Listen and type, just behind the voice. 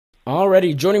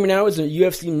Alrighty, joining me now is a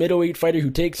UFC middleweight fighter who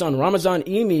takes on Ramazan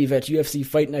Emeev at UFC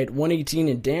Fight Night 118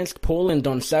 in Gdansk, Poland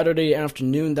on Saturday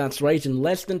afternoon. That's right, in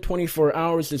less than 24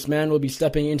 hours, this man will be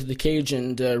stepping into the cage,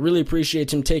 and really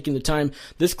appreciate him taking the time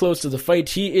this close to the fight.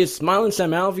 He is smiling,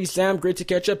 Sam Alvey. Sam, great to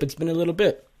catch up. It's been a little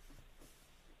bit.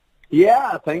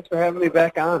 Yeah, thanks for having me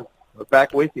back on. We're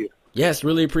back with you. Yes,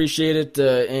 really appreciate it.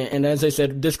 And as I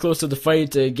said, this close to the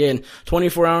fight, again,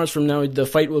 24 hours from now, the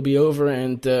fight will be over.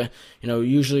 And,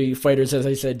 usually fighters, as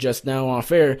I said just now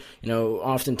off air,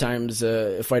 oftentimes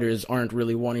fighters aren't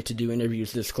really wanting to do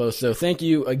interviews this close. So thank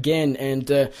you again.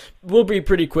 And we'll be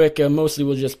pretty quick. Mostly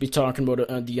we'll just be talking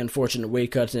about the unfortunate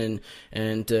weight cut and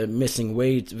missing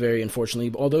weight, very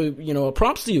unfortunately. Although,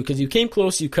 props to you because you came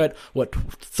close. You cut,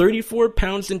 34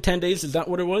 pounds in 10 days? Is that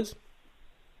what it was?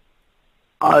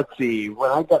 Let's see. When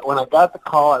I got the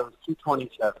call, I was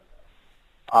 227,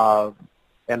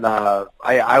 and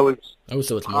I was. Oh,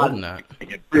 so it's more than that.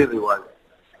 It really was.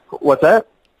 What's that?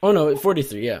 Oh no,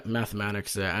 43. Yeah,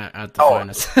 mathematics at the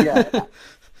finest. Yeah.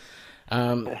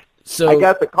 So I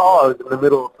got the call. I was in the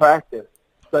middle of practice,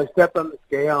 so I stepped on the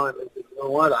scale and I said, "You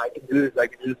know what? I can do this. I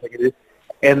can do this. I can do this."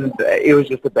 And it was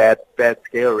just a bad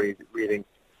scale reading.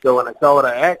 So when I saw what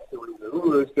I actually was,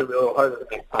 it's going to be a little harder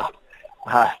than I thought.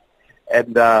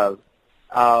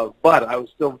 But I was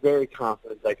still very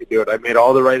confident I could do it. I made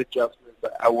all the right adjustments.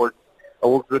 I worked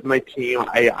with my team.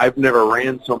 I've never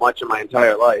ran so much in my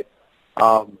entire life.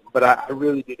 But I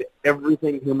really did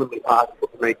everything humanly possible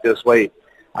to make this weight.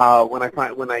 When I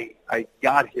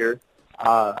got here,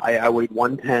 I weighed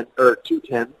 110 or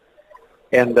 210,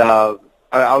 and I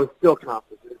was still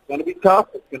confident. It's going to be tough.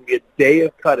 It's going to be a day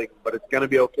of cutting, but it's going to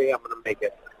be okay. I'm going to make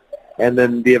it. And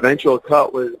then the eventual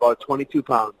cut was about 22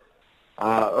 pounds.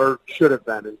 Or should have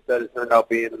been. Instead, it turned out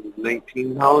being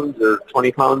 19 pounds or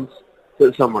 20 pounds,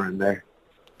 somewhere in there.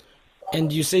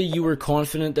 And you say you were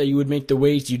confident that you would make the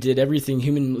weight. You did everything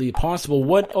humanly possible.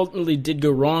 What ultimately did go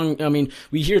wrong? I mean,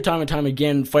 we hear time and time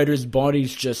again, fighters'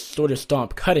 bodies just sort of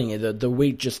stop cutting. The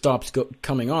weight just stops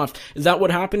coming off. Is that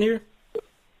what happened here?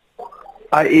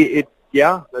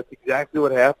 Yeah, that's exactly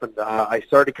what happened. I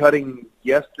started cutting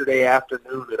yesterday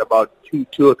afternoon at about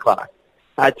 2 o'clock,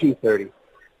 at 2:30.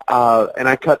 And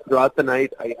I cut throughout the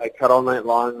night. I cut all night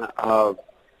long.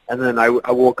 And then I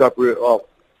woke up.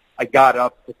 I got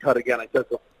up to cut again. I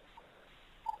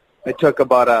took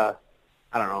about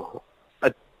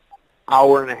an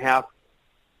hour and a half.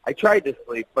 I tried to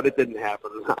sleep, but it didn't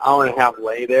happen. An hour and a half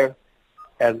lay there,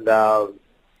 and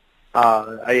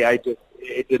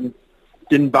it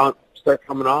didn't start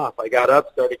coming off. I got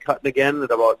up, started cutting again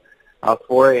at about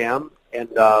 4 a.m. and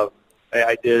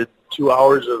I did 2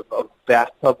 hours of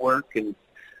bathtub work, and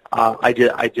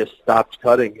I just stopped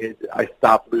cutting. I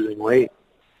stopped losing weight.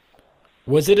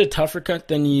 Was it a tougher cut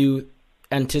than you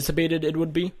anticipated it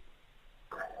would be?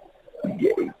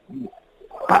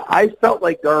 I felt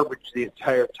like garbage the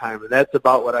entire time, and that's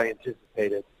about what I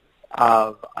anticipated.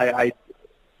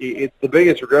 It's the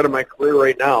biggest regret of my career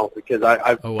right now because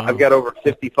I've got over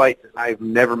 50 fights and I've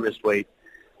never missed weight.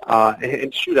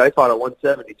 And shoot, I fought at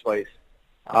 170 twice.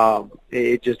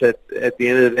 It just at the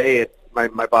end of the day, my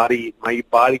body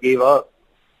gave up.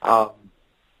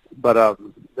 But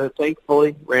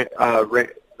thankfully,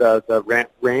 the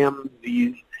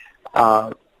Ramses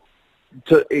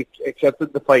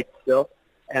accepted the fight still,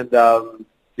 and we're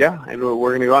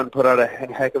going to go out and put out a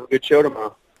heck of a good show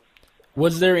tomorrow.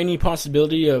 Was there any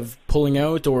possibility of pulling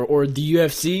out or the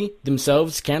UFC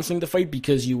themselves canceling the fight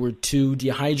because you were too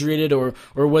dehydrated, or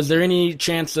was there any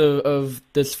chance of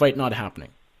this fight not happening?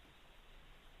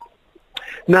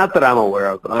 Not that I'm aware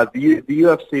of. The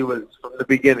UFC was, from the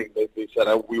beginning, they said,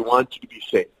 we want you to be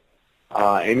safe.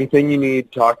 Anything you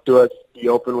need, talk to us, be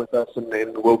open with us,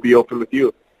 and we'll be open with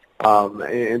you.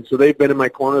 And so they've been in my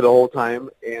corner the whole time,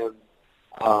 and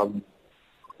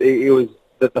it was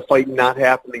that the fight not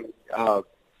happening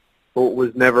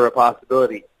was never a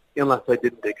possibility unless I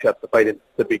didn't accept the fight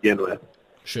to begin with.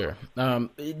 Sure.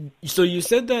 So you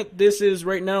said that this is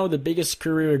right now the biggest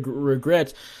career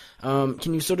regret.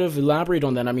 Can you sort of elaborate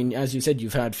on that? I mean, as you said,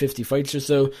 you've had 50 fights or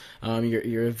so.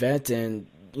 You're a vet, and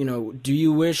do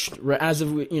you wish, as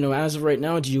of right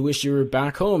now, do you wish you were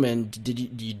back home? And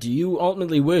do you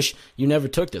ultimately wish you never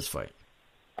took this fight?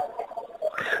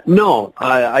 No,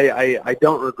 I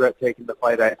don't regret taking the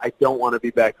fight. I don't want to be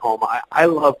back home. I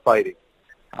love fighting.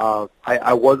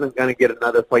 I wasn't going to get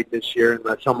another fight this year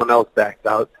unless someone else backed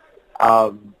out.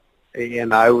 And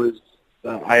I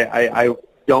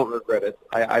don't regret it.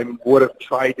 I would have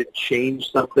tried to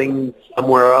change something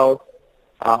somewhere else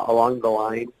along the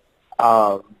line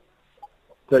to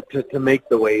make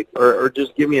the weight, or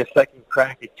just give me a second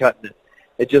crack at cutting it.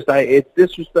 It's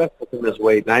disrespectful to miss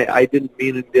weight, and I didn't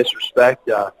mean in disrespect.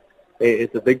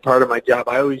 It's a big part of my job.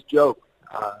 I always joke,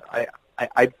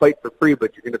 I'd fight for free,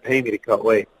 but you're going to pay me to cut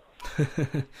weight.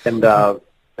 And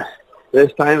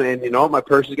this time, and my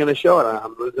purse is going to show it.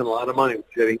 I'm losing a lot of money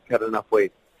because I didn't cut enough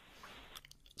weight.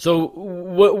 So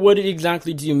what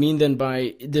exactly do you mean then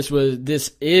by this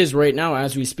is right now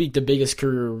as we speak the biggest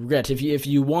career regret? If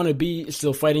you want to be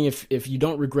still fighting, if you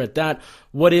don't regret that,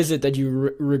 what is it that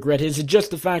you regret? Is it just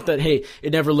the fact that, hey,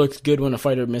 it never looks good when a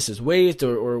fighter misses weight,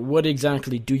 or what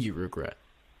exactly do you regret?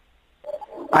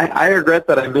 I regret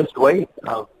that I missed weight.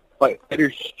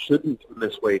 Fighters shouldn't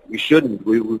miss weight. We shouldn't.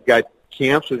 We've got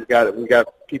camps. We've got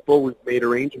people. We've made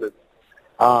arrangements.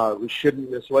 We shouldn't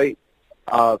miss weight.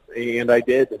 And I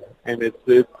did, and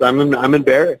I'm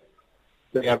embarrassed.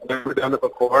 I've never done it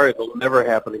before. It'll never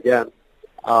happen again.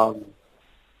 I'm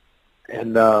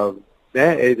gonna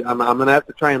have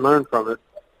to try and learn from it.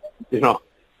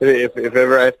 If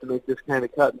ever I have to make this kind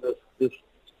of cut in this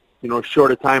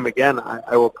short a time again,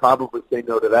 I will probably say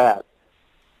no to that.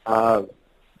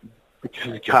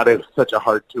 Because God, it was such a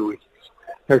hard 2 weeks.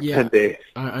 10 days.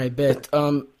 I bet.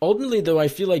 Ultimately, though, I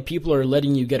feel like people are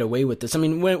letting you get away with this. I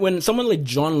mean, when someone like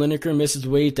John Lineker misses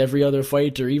weight every other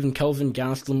fight, or even Kelvin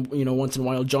Gastelum, once in a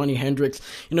while, Johnny Hendricks,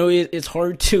 it's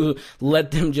hard to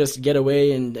let them just get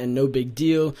away and no big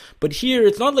deal. But here,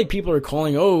 it's not like people are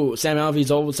calling, oh, Sam Alvey's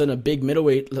all of a sudden a big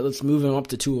middleweight, let's move him up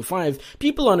to 205.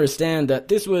 People understand that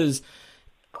this was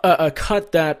a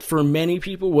cut that for many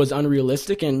people was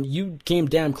unrealistic, and you came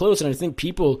damn close, and I think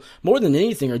people, more than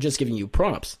anything, are just giving you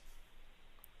props.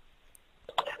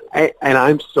 And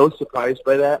I'm so surprised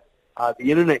by that. The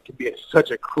internet can be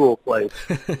such a cruel place,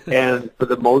 and for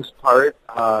the most part,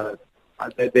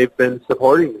 they've been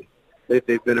supporting me.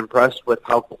 They've been impressed with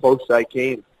how close I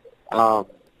came,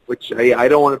 which I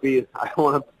don't want to be. I don't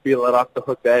want to be let off the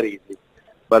hook that easy.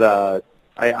 But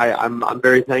I'm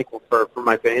very thankful for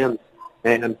my fans.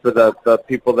 And for the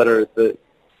people that are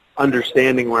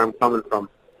understanding where I'm coming from.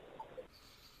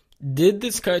 Did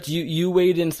this cut, you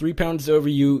weighed in 3 pounds over,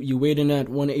 you weighed in at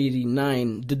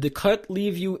 189. Did the cut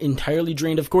leave you entirely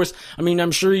drained? Of course, I mean,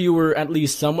 I'm sure you were at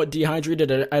least somewhat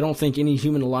dehydrated. I don't think any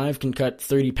human alive can cut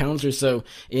 30 pounds or so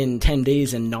in 10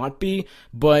 days and not be.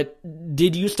 But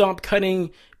did you stop cutting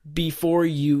before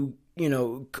you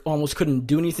almost couldn't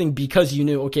do anything because you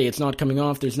knew, okay, it's not coming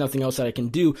off, there's nothing else that I can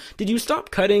do? Did you stop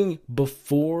cutting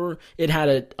before it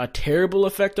had a terrible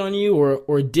effect on you,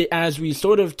 or did, as we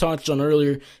sort of touched on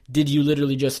earlier, did you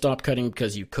literally just stop cutting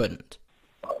because you couldn't?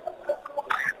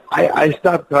 I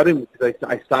stopped cutting because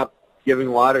I stopped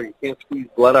giving water. You can't squeeze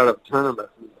blood out of a tournament.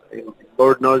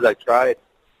 Lord knows I tried.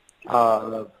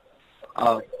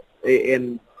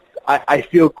 And I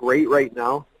feel great right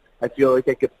now. I feel like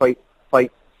I could fight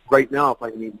right now if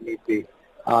I need be.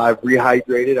 I've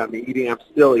rehydrated. I'm eating. I'm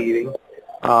still eating.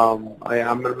 I'm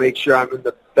going to make sure I'm in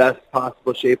the best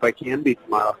possible shape I can be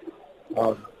tomorrow.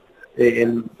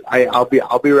 And I'll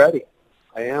be ready.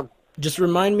 I am. Just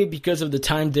remind me, because of the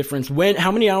time difference,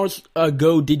 how many hours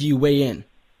ago did you weigh in?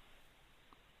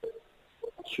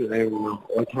 Sure, I don't know.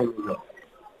 What time ago?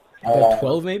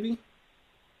 12 maybe?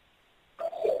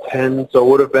 10, so it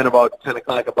would have been about 10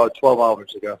 o'clock, about 12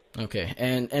 hours ago. Okay,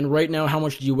 and right now, how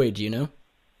much do you weigh? Do you know?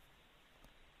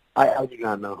 I do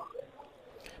not know.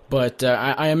 But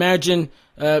I imagine,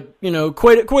 quite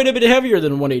a bit heavier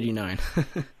than 189.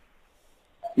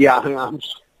 Yeah, I'm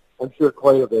sure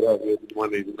quite a bit heavier than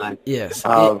 189. Yes.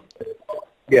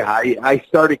 Yeah, I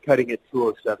started cutting at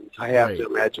 207, so I have to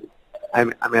imagine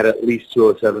I'm at least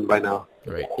 207 by now.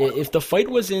 Right. If the fight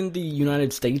was in the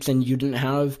United States and you didn't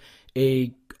have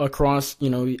across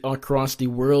the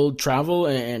world travel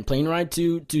and plane ride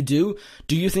to do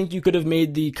you think you could have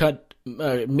made the cut?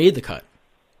 I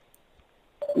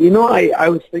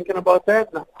was thinking about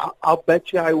that, and I'll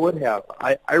bet you I would have.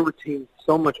 I retain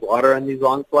so much water on these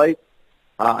long flights.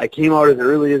 I came out as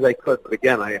early as I could, but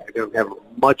again, I didn't have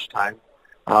much time.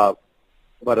 But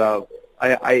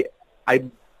I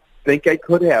think I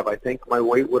could have. I think my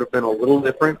weight would have been a little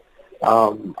different.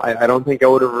 I don't think I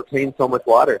would have retained so much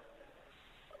water.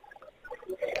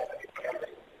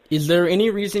 Is there any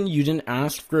reason you didn't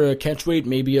ask for a catch weight,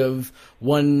 maybe of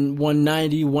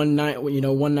 190,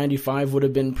 195 would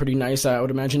have been pretty nice, I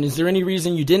would imagine. Is there any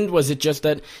reason you didn't? Was it just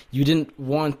that you didn't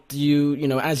want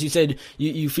as you said,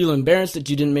 you feel embarrassed that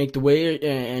you didn't make the weight,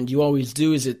 and you always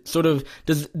do? Is it sort of,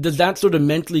 does that sort of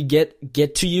mentally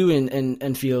get to you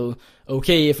and feel,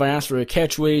 okay, if I ask for a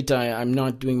catch weight, I'm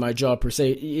not doing my job per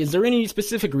se? Is there any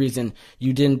specific reason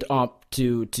you didn't opt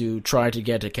to try to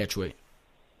get a catch weight?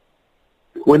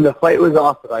 When the fight was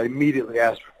offered, I immediately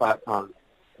asked for 5 pounds.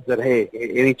 I said, hey,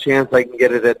 any chance I can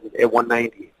get it at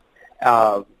 190?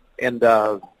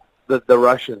 The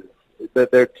Russians,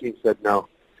 their team said no.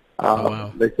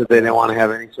 Wow. They said they didn't want to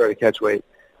have any sort of catch weight.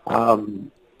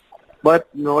 But,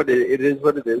 it is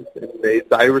what it is. And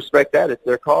I respect that. It's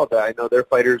their call. I know their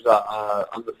fighters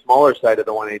on the smaller side of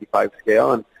the 185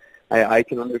 scale, and I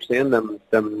can understand them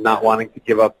not wanting to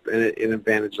give up an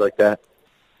advantage like that.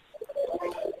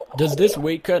 Does this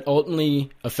weight cut ultimately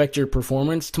affect your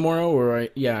performance tomorrow? Or,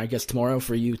 I guess tomorrow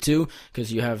for you too,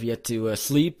 because you have yet to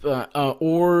sleep.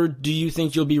 Or do you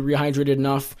think you'll be rehydrated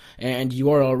enough, and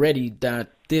you are already, that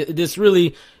this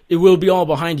really, it will be all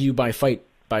behind you by fight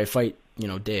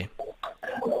day?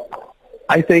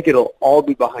 I think it'll all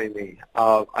be behind me.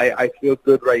 I feel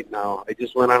good right now. I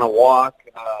just went on a walk,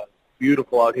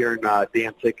 beautiful out here in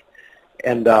Gdansk,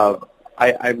 and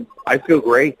I feel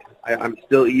great. I'm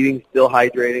still eating, still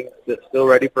hydrating, still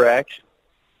ready for action.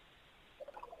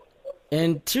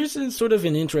 And here's sort of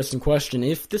an interesting question.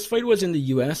 If this fight was in the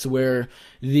U.S., where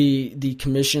the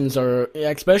commissions are,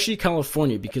 especially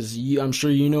California, because I'm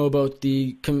sure you know about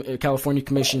the California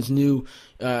Commission's new,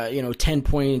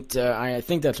 10-point, I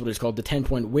think that's what it's called, the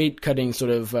 10-point weight cutting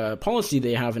sort of policy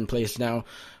they have in place now,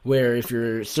 where if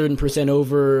you're a certain percent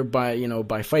over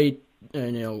by fight,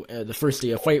 the first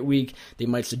day of fight week, they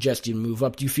might suggest you move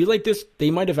up. Do you feel like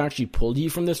they might have actually pulled you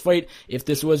from this fight if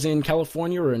this was in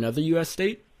California or another U.S.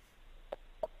 state?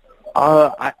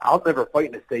 I'll never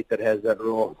fight in a state that has that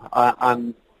rule.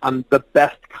 On the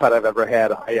best cut I've ever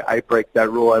had, I break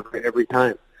that rule every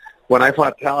time. When I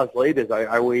fought Talis Laitis,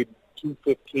 I weighed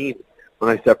 215 when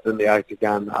I stepped in the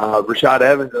octagon. Rashad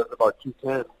Evans was about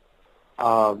 210.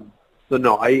 So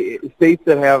no, states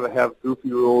that have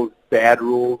goofy rules, bad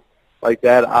rules like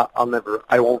that,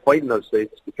 I won't fight in those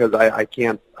states because I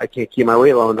can't keep my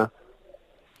weight low enough.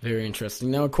 Very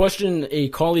interesting. Now, a question a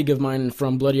colleague of mine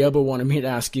from Bloody Elbow wanted me to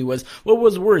ask you was, what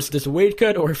was worse, this weight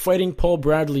cut or fighting Paul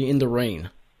Bradley in the rain?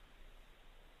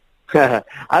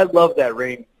 I love that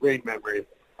rain memory.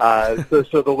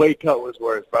 So the weight cut was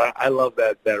worse, but I love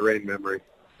that rain memory.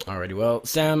 Alrighty, well,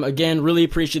 Sam, again, really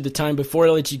appreciate the time. Before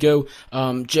I let you go,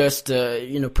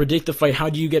 predict the fight. How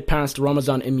do you get past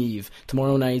Ramazan Emeev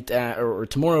tomorrow night or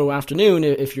tomorrow afternoon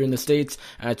if you're in the States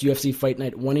at UFC Fight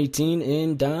Night 118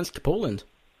 in Gdansk, Poland?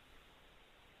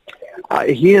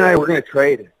 He and I were going to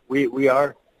trade. We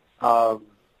are.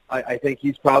 I think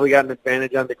he's probably got an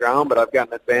advantage on the ground, but I've got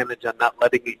an advantage on not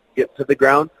letting it get to the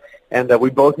ground. And we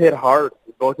both hit hard.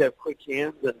 We both have quick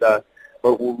hands, but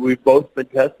we've both been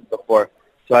tested before.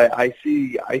 So I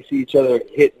see each other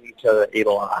hitting each other a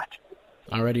lot.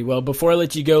 Alrighty, well, before I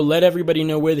let you go, let everybody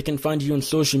know where they can find you on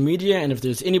social media, and if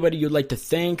there's anybody you'd like to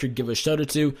thank or give a shout out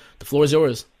to, the floor is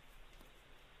yours.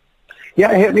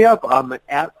 Yeah, hit me up. I'm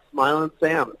at Smilin'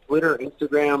 Sam, Twitter,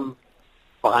 Instagram,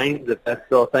 Vines, if that's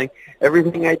still a thing.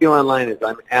 Everything I do online is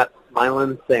I'm at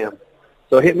Smilin' Sam.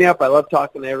 So hit me up. I love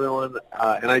talking to everyone,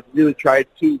 and I really try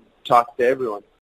to talk to everyone.